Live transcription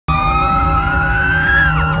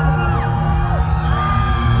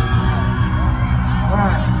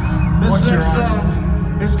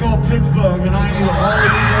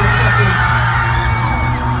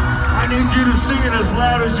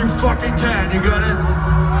You got it?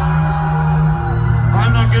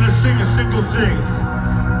 I'm not gonna sing a single thing.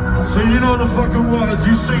 So you know the fucking words,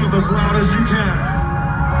 you sing them as loud as you can.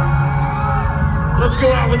 Let's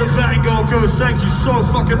go out with a bang, Gold Coast. Thank you so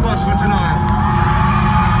fucking much for tonight.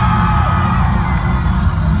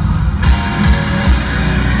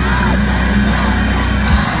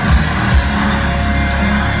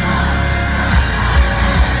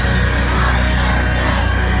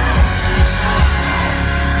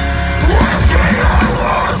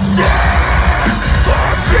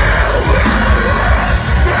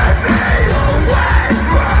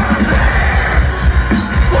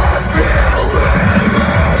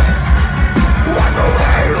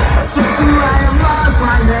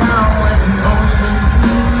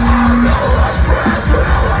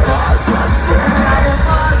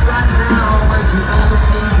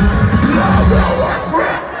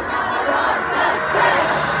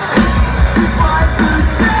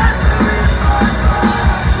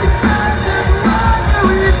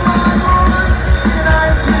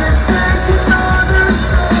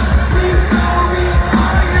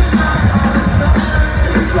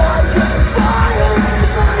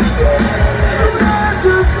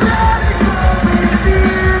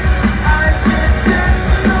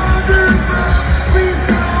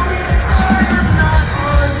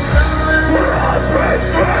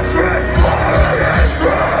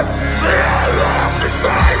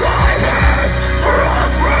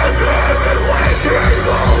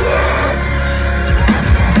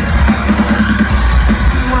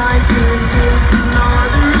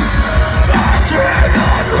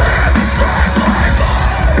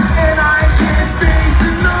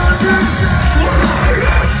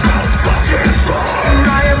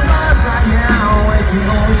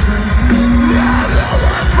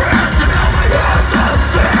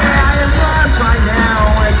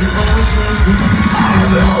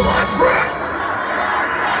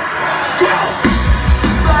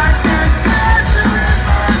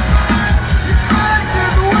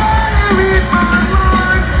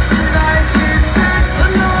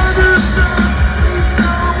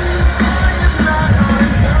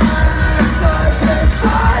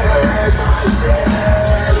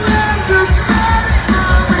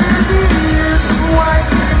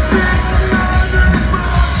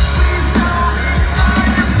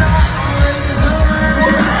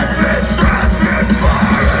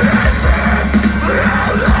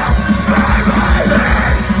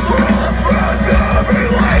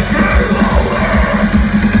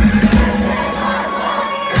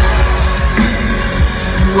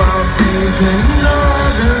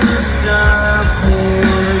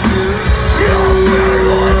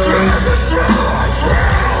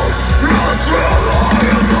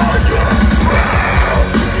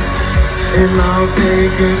 And I'll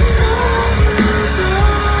take it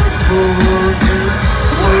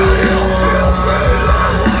for you.